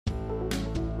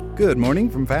Good morning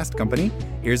from Fast Company.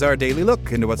 Here's our daily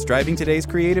look into what's driving today's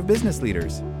creative business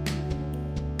leaders.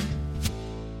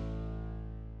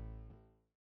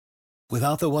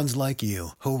 Without the ones like you,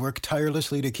 who work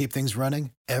tirelessly to keep things running,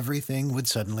 everything would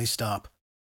suddenly stop.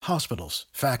 Hospitals,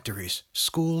 factories,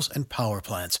 schools, and power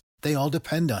plants, they all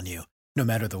depend on you. No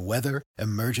matter the weather,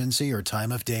 emergency, or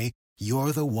time of day,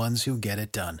 you're the ones who get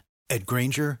it done. At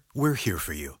Grainger, we're here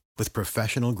for you with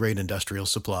professional-grade industrial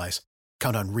supplies.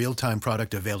 Count on real-time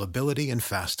product availability and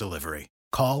fast delivery.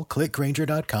 Call, click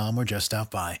Grainger.com, or just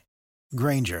stop by.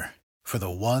 Grainger, for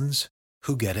the ones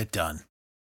who get it done.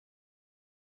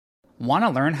 Want to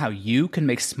learn how you can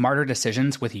make smarter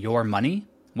decisions with your money?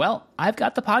 Well, I've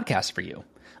got the podcast for you.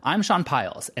 I'm Sean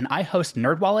Piles, and I host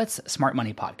NerdWallet's Smart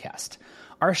Money Podcast.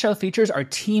 Our show features our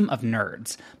team of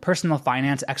nerds, personal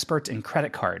finance experts in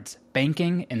credit cards,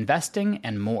 banking, investing,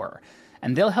 and more.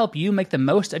 And they'll help you make the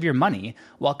most of your money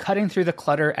while cutting through the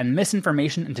clutter and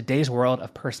misinformation in today's world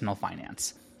of personal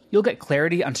finance. You'll get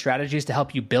clarity on strategies to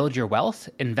help you build your wealth,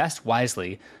 invest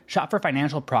wisely, shop for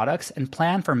financial products, and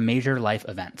plan for major life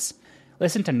events.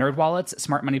 Listen to NerdWallet's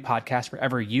Smart Money Podcast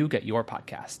wherever you get your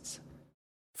podcasts.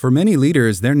 For many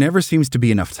leaders, there never seems to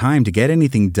be enough time to get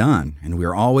anything done, and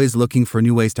we're always looking for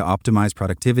new ways to optimize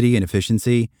productivity and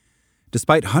efficiency.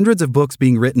 Despite hundreds of books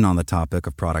being written on the topic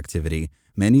of productivity,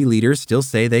 many leaders still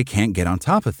say they can't get on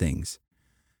top of things.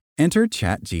 Enter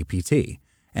ChatGPT,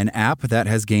 an app that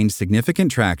has gained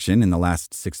significant traction in the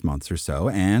last 6 months or so,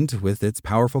 and with its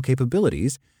powerful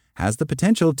capabilities, has the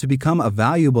potential to become a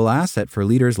valuable asset for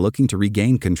leaders looking to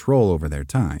regain control over their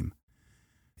time.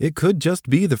 It could just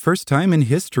be the first time in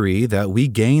history that we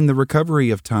gain the recovery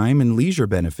of time and leisure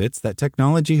benefits that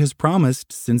technology has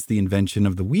promised since the invention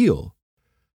of the wheel.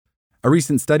 A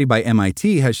recent study by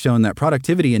MIT has shown that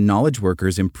productivity in knowledge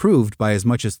workers improved by as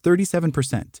much as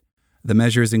 37%. The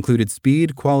measures included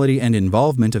speed, quality, and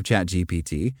involvement of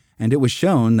ChatGPT, and it was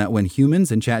shown that when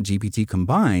humans and ChatGPT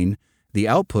combine, the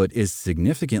output is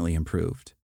significantly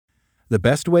improved. The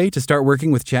best way to start working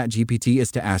with ChatGPT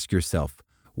is to ask yourself,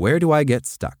 where do I get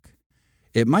stuck?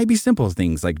 It might be simple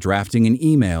things like drafting an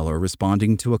email or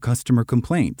responding to a customer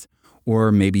complaint.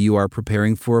 Or maybe you are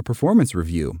preparing for a performance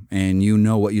review and you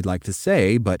know what you'd like to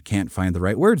say but can't find the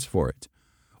right words for it.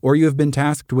 Or you have been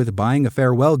tasked with buying a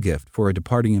farewell gift for a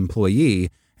departing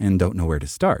employee and don't know where to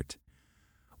start.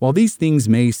 While these things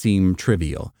may seem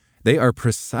trivial, they are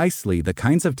precisely the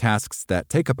kinds of tasks that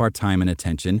take up our time and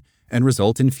attention and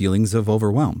result in feelings of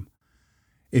overwhelm.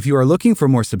 If you are looking for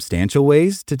more substantial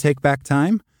ways to take back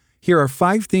time, here are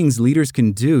 5 things leaders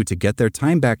can do to get their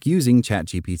time back using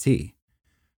ChatGPT.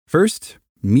 First,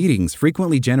 meetings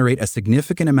frequently generate a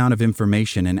significant amount of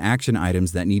information and action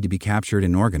items that need to be captured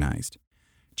and organized.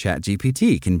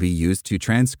 ChatGPT can be used to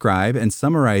transcribe and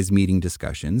summarize meeting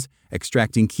discussions,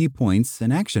 extracting key points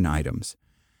and action items.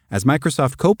 As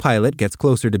Microsoft Copilot gets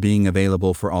closer to being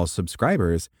available for all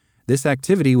subscribers, this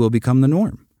activity will become the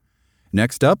norm.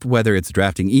 Next up, whether it's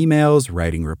drafting emails,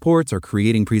 writing reports, or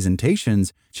creating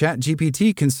presentations,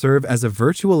 ChatGPT can serve as a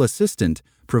virtual assistant,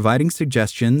 providing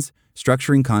suggestions,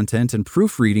 structuring content, and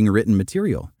proofreading written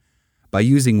material. By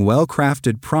using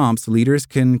well-crafted prompts, leaders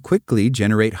can quickly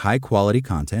generate high-quality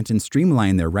content and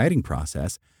streamline their writing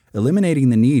process, eliminating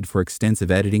the need for extensive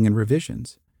editing and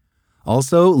revisions.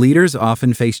 Also, leaders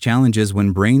often face challenges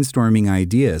when brainstorming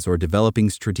ideas or developing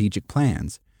strategic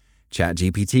plans.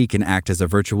 ChatGPT can act as a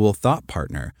virtual thought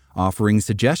partner, offering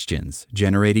suggestions,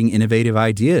 generating innovative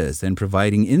ideas, and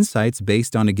providing insights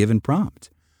based on a given prompt.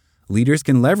 Leaders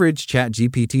can leverage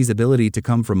ChatGPT's ability to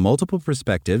come from multiple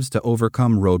perspectives to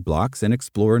overcome roadblocks and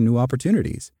explore new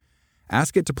opportunities.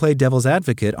 Ask it to play devil's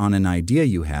advocate on an idea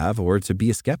you have or to be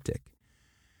a skeptic.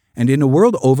 And in a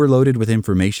world overloaded with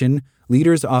information,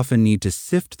 leaders often need to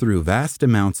sift through vast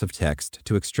amounts of text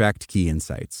to extract key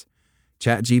insights.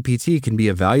 ChatGPT can be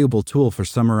a valuable tool for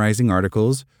summarizing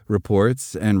articles,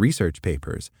 reports, and research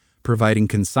papers, providing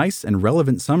concise and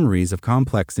relevant summaries of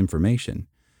complex information.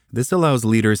 This allows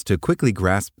leaders to quickly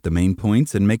grasp the main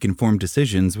points and make informed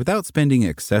decisions without spending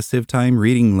excessive time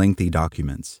reading lengthy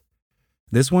documents.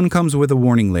 This one comes with a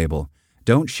warning label.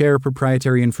 Don't share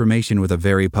proprietary information with a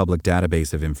very public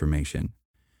database of information.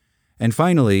 And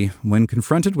finally, when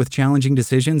confronted with challenging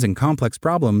decisions and complex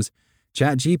problems,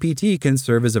 ChatGPT can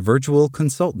serve as a virtual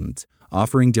consultant,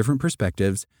 offering different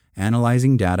perspectives,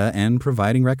 analyzing data, and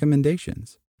providing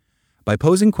recommendations. By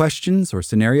posing questions or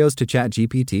scenarios to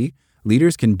ChatGPT,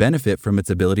 leaders can benefit from its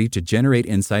ability to generate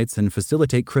insights and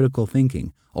facilitate critical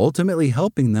thinking, ultimately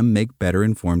helping them make better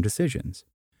informed decisions.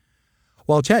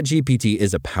 While ChatGPT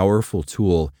is a powerful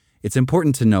tool, it's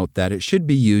important to note that it should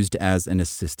be used as an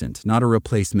assistant, not a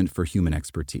replacement for human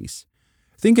expertise.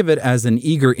 Think of it as an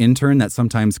eager intern that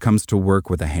sometimes comes to work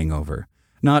with a hangover.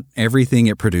 Not everything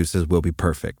it produces will be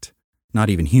perfect. Not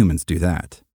even humans do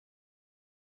that.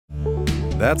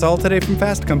 That's all today from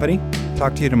Fast Company.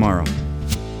 Talk to you tomorrow.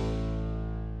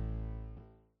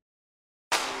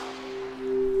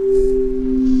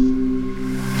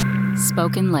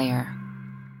 Spoken Layer.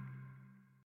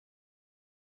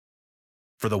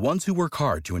 For the ones who work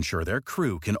hard to ensure their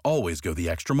crew can always go the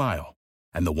extra mile,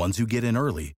 and the ones who get in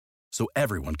early so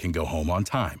everyone can go home on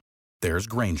time, there's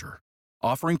Grainger,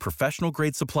 offering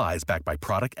professional-grade supplies backed by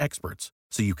product experts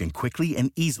so you can quickly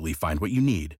and easily find what you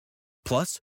need.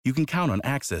 Plus, you can count on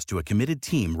access to a committed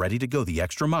team ready to go the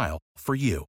extra mile for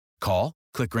you. Call,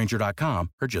 click Grainger.com,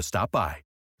 or just stop by.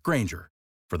 Grainger,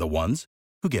 for the ones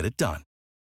who get it done.